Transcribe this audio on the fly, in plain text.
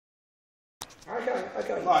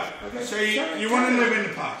Okay. Right, okay. so you want to live in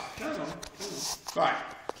the past. Right.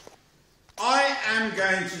 I am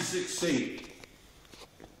going to succeed.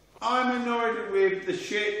 I'm annoyed with the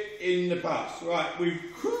shit in the past. Right, we've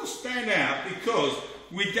crossed that out because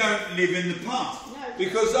we don't live in the past. No,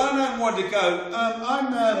 because I don't want to go.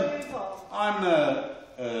 I'm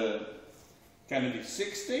going to be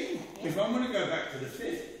 60. Yeah. If I'm going to go back to the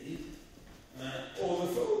 50s, or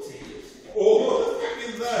the 40s, or the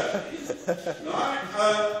fucking 30s, right?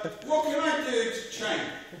 What can I do to change?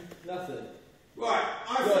 Nothing. Right,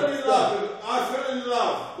 I fell in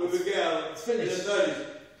love with a girl in the 30s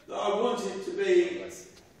that I wanted to be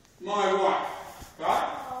my wife,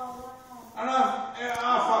 right? And I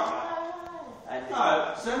fucked her.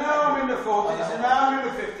 No, so now I'm in the 40s, so now I'm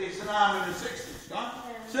in the 50s, so now I'm in the 60s, right?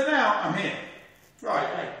 So now I'm here.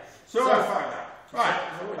 Right, so I fucked her. Right,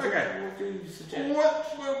 okay. What do you suggest?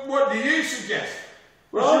 What do you suggest?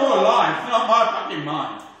 Well, it's your life, not my fucking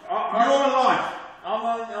mind. Your life.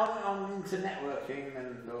 I'm into networking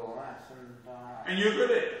and all that, and you're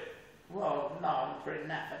good at it. Well, no, I'm pretty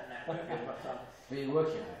naff at networking, but you're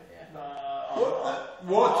working on it, yeah.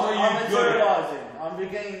 What are you good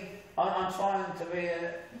at? I'm trying to be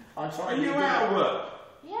a. Are you out of work?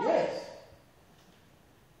 Yes.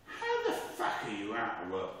 How the fuck are you out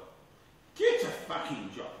of work? Get a fucking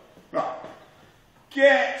job. Right.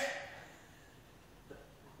 Get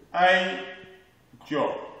a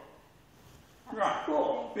job.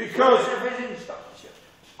 Right. Because I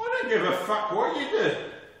don't give a fuck what you do.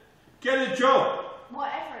 Get a job.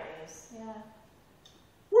 Whatever it is, yeah.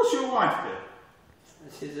 What's your wife do?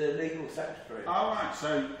 She's a legal secretary. All right,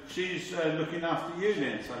 so she's looking after you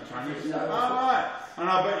then, sometimes. All right, and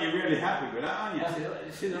I bet you're really happy with that, aren't you?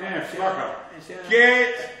 Yeah, fuck up.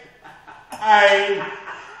 Get a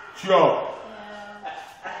job.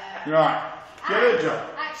 Yeah. Right, get a job.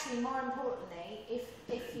 Actually, more importantly,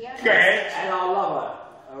 if you only Get and I love her.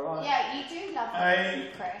 All right. yeah, you do love her, a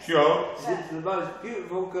Chris. job. She's the most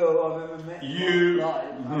beautiful girl I've ever met. You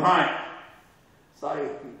right. So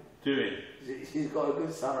Do it. she's got a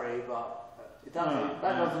good salary, but it doesn't.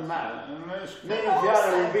 That doesn't matter. Me and also-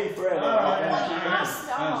 Fiona will be forever. What Yeah. you must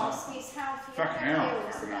ask is how Fucking Fiona hell,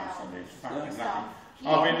 feels fucking about hell, somebody's fucking stuff. lucky.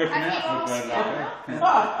 I've been looking Have out you for a bird asked like her? that.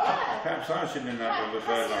 Yeah. Perhaps I should have been with a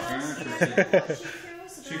bird like Has that. he asked Fiona what she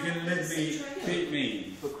feels She about can the live me, situation? keep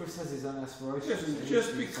me. But Chris has his own aspirations.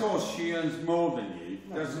 Just because she earns more than you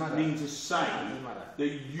doesn't mean to say that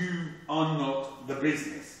you are not the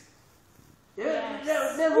business. Yeah,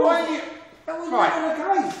 Yes. there Why was. are you? That was Right. never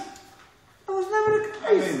the case. That was never the I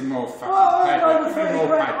case. need more fucking Oh, paper. I Give me 30 more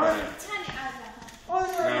grand. paper. Turn it over.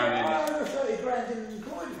 I over 30 grand in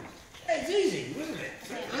employment. It's easy, wasn't it?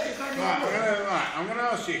 Right, I'm going to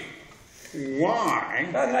ask you, why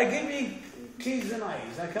Okay, give me Q's and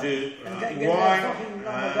A's, okay?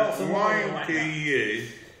 why do you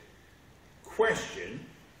question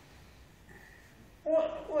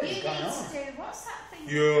What You is need going to on? do, what's that thing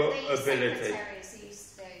Your that the ability. secretaries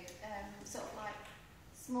used to do? Sort of like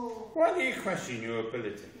small, why do you question your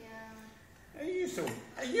ability? yeah.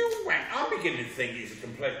 Are you wank? I'm beginning to think he's a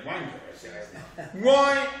complete wanker.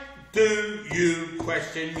 Why do you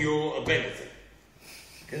question your ability?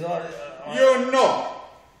 Because You're not.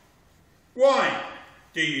 Why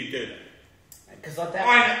do you do that? Because I doubt.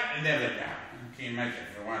 I never doubt. Can you imagine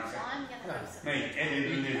for one So second? I'm going to Me, Eddie the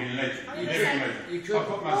living legend. I'm Living gonna legend. You I could.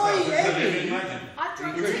 put myself as a Eddie. living legend. I've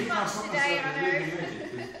drunk You too could. much today, I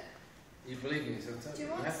know. You believe in yourself, don't Do you?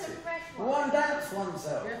 you want have some to. red One wine? doubts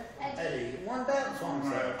oneself. Yeah. Eddie, one doubts I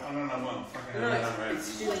oneself. don't know one fucking No, other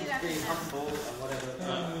it's man. still being humble and whatever.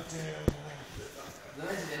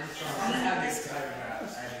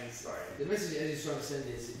 The message Eddie's trying to send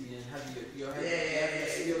is you have your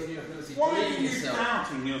ability. Why Believe are in you yourself.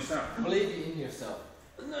 doubting yourself? Believe in yourself.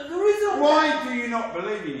 The reason Why do you not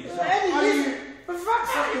believe in yourself? Eddie, Are listen, you for fuck's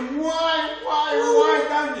sake, fucking why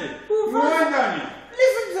don't you? Why don't you?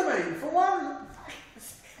 listen to me. For one,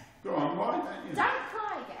 Go on, why don't you? Don't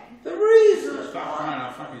cry again. the reason. Stop crying,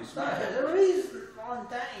 I'll fucking smack it. The reason I'm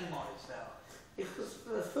doubting myself is because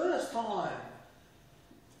for the first time,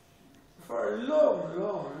 for a long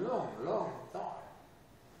time,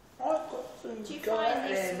 I've got to Do you go find out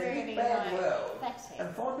this there in the really big bad world pathetic?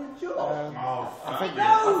 and find a job. Oh, I think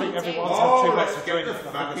No, everyone's dude. had too much let's to get drink. the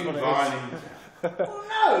That's fucking what it is. violin. Well,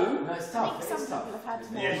 no. No, it's I tough. think some It's tough. people have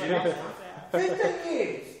had more Yes, than yeah. others. The thing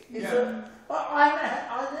is Yeah. that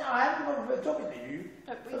I haven't gone for a job interview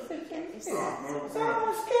But for we 15 get years. this. So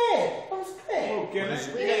I'm scared. I'm scared. Well, get it.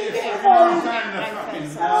 We Get don't your get fucking it. hands down the No, fucking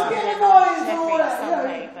thanks, I'm I'll getting get violins and every all that.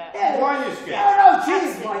 Sunday, but Yeah. Why are you No, scared? no, cheers,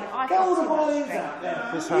 Absolutely. mate. I Get all the think too much violins drink. out there.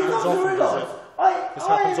 This You've happens got to often, does realise, it? I This am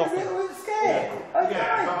happens a often. little bit scared. Yeah. Okay.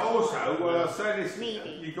 Yeah, but also, well, I say this,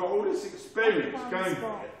 you've got all this experience going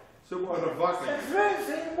for it. So what the fuck is Experience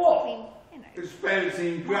in what? experience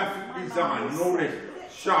in graphic design and all this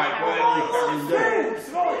shite, whatever you fucking do. Experience,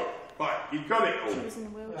 right. Right, you've got it all. She was in a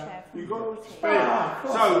wheelchair. You've got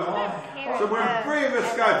experience. So when three of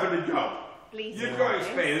us go for the job, you've got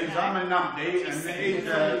experience, I'm a numpty, and he's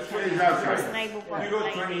okay. You've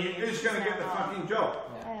got 20 years, who's going to get the fucking job?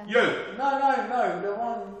 You. No, the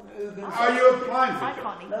one who can... Are you applying for I it?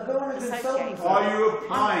 can't even No, the one who can associate. Are you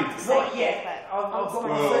applying for it? Not yet. I've got my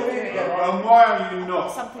Well, CV together. and why are you not?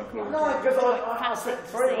 Something called No, because I spent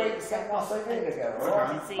 3 weeks getting my CV together.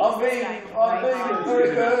 I'm being very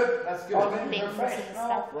good. That's good. I'm being limbs and professional.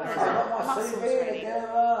 stuff. I've got my Muscles, CV really.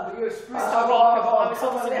 together. Your experience. I've got a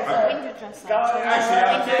cover I was letter. a window dresser.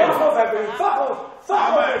 Actually, Fuck off, everybody. Fuck off.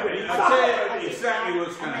 I'll tell you exactly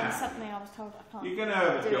what's going to And then happen. suddenly I was told I can't You're going to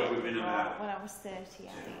have a do job it within an hour. when I was 30, I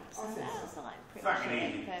think. So that was like pretty Fucking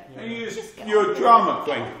shit, easy. but And just get you're on a with it. drama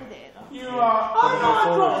Get queen. on with it. You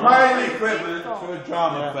are male equivalent to a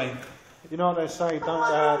drama queen. You know what they say,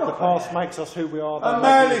 don't, the past makes us who we are. A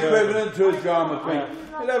male equivalent to a drama queen.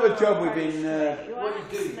 You'll have a job within... What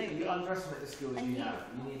you do, you underestimate the skills you have.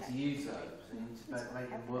 You need to use those and you need to make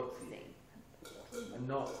them work for you. And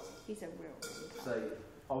not He's a real say,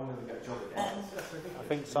 I'll never get a job again. I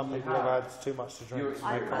think some people have had too much to drink, so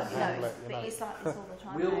I they can't handle it, you but know. it's like this all the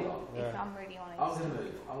time. We'll though, not. If Yeah. I'm really honest. I'm going to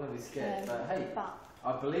move. I'm going to be scared. But hey, But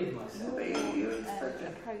I believe in myself.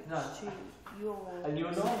 approach No. to your. And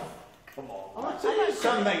you're not. Come on. I'll tell you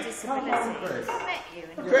something. Disability. Chris. I met you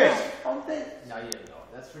in Chris. No, you're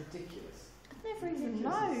not. That's ridiculous. I never even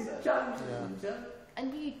know.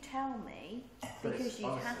 And you tell me because you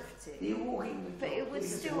honestly. have to. You're walking the But it would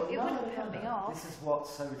still, it wouldn't put me off This is what's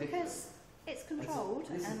so ridiculous. because it's controlled,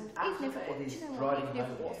 This is and even if absolutely it, do you know driving what, even if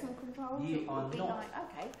home it wasn't controlled, You it are would be not like,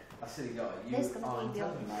 okay, a silly guy. You there's going are to be the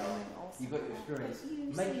odd intelligent moment guy. or You've got your something, experience. but you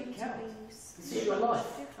Make seem it to count. be This is your life.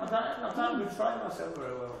 I can't betray myself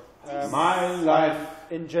very well. My life.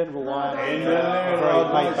 In general, I'm a In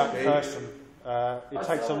very laid-back the- person. It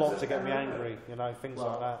takes a lot to get me angry, you know, things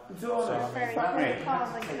like that. very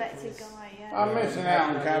calm and collected guy, yeah. I'm missing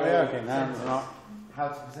out on karaoke now, I'm not. How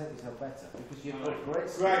to present yourself better because you've got great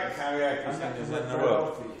skills. Great karaoke And that singers can in work the very well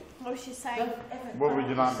world. for you. What was she saying? What would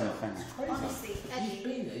you like me to sing? Honestly,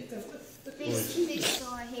 Eddie, this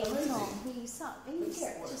guy here, Tom, he's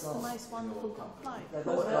just the most wonderful bloke. If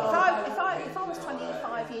I was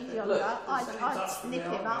 25 years younger, I'd snip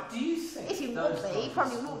him up. Do you think If he want me, he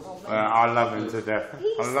probably won't want me. I love him to death. I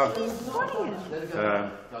love him. He's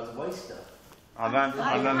brilliant. guy's a waster? I don't know.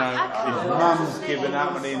 His mum's given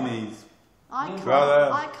up on him. He's I can't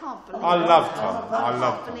believe I love that. Tom. I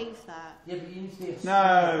love Tom. believe that. Yeah, but you need to be a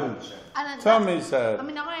No. And Tom is I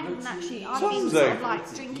mean, I haven't actually. I've been Tom's sort a of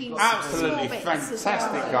like drinking absolutely small bits as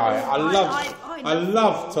fantastic well. guy. I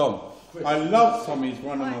love Tom. I love Tom. He's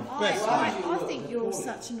one of my best mates. I think you're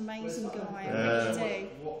such an amazing guy. I really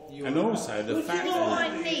do. And also the If fact my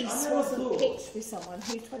that. niece wasn't pitched with someone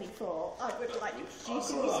who's 24, I would like to introduce you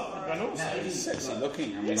to someone. And also he's sexy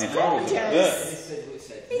looking. I mean, if I was a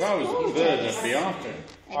bird, I'd be after him.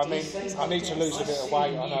 I need to lose a bit of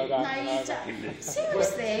weight, I know that. No, you don't.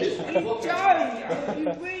 Seriously, you don't. You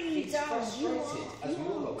really don't. You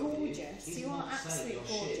are gorgeous. You are absolutely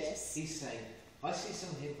gorgeous. He's saying, I see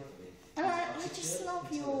someone here in front of me. And I just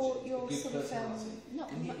love your sort of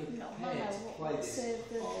not what's the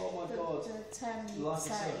term you Life is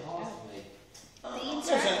say? so hard for me.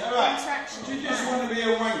 Listen, alright. Do you just want to be a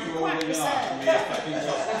wanker all your life and be a fucking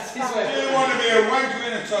tosser? Do you want to be a wanker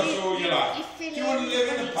in a tosser all your life? Do you want to live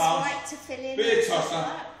in the past? Be a tosser?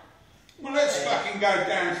 Well, let's fucking go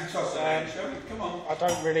down to tosser then, shall we? Come on. I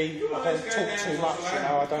don't talk too much, you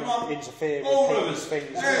know, I don't interfere All with of people's us.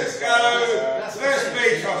 things. Let's go. Let's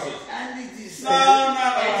be tossers. No. I'm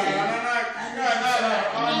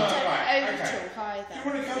not right. Okay. You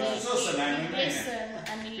want to come to tosser now, you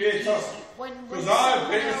mean? Be a tosser. Because I've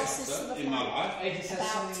been a tosser in my life.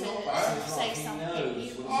 About to say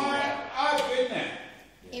something, I've been there.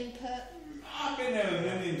 input. I've been there a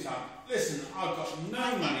million times. Listen, I've got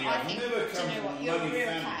no money. I've never come from a You're a money real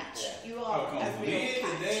family. catch. You I've are gone a from real here to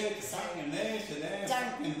there catch. to fucking there to there, Don't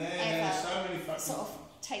fucking there, ever so many fucking. sort of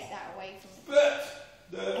take that away from me. But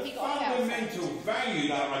the Have you got a fundamental value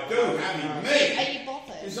that I do have in Are me you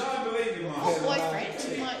bothered? is I believe in Or myself. boyfriend?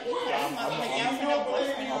 You might be girlfriend or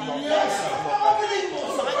boyfriend.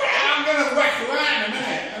 I'm going to whack you out in a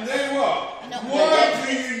minute, and then what? Why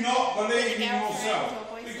do you not believe in yourself?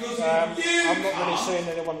 Because if you I'm not really can't, seeing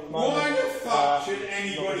anyone at the moment. why the fuck should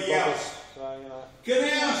anybody else? So, you know. Can I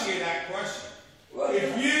ask you that question?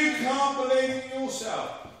 If you can't believe in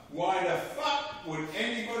yourself, Why the fuck would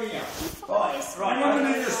anybody else? Right, I'm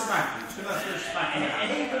going to just smack him. Can I just smack him?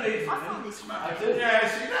 He believes I in find me. this I do.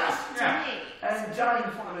 Yes, he does. Yeah. And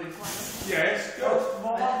James believes Yes, good.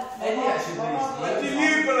 Eddie actually believes Do in you.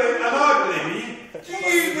 you believe, and I believe in you, do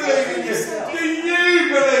you believe in you? Do you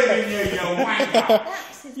believe in you, you wanker?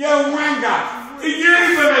 You wanker! Do you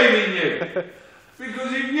believe in you?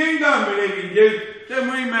 Because if you don't believe in you,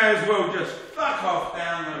 then we may as well just fuck off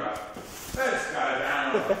down the road. Let's go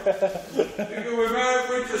down the road. Because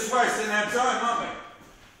we're just wasting our time, aren't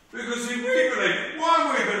we? Because if we believe, why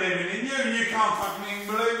are we believing in you and you can't fucking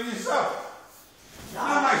believe in yourself?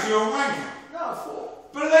 That makes you a wanker. No,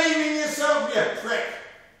 Believe in yourself, you prick.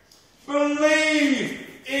 Believe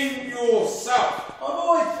in yourself. I've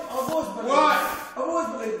always believed. What? I've always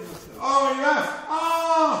believed in myself. Oh, you have?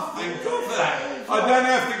 Oh, thank God for that. I don't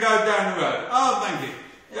have to go down the road. Oh, thank you.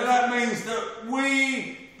 So that means that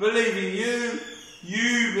we believe in you,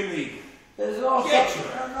 you believe. There's the last Get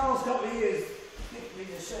couple of years, nicked me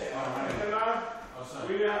the shit.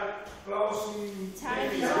 We are closing.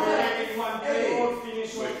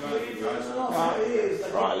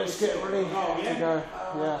 Right, let's get ready to go.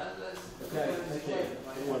 Yeah. Okay, thank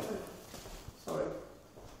you. Sorry.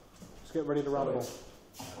 Let's get ready to rumble.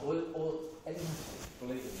 Or anyone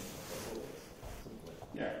believe in yourself.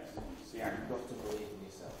 Yeah. See, I You've got to believe in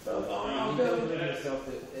yourself. I'm You doing don't believe in yourself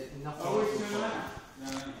that nothing Are we else will doing work. that?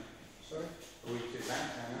 No. Sorry? Are we doing that?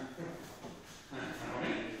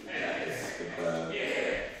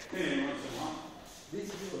 These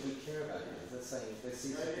are people who care about you. They're saying if they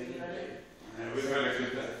see something in you. We've got to do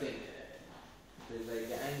that.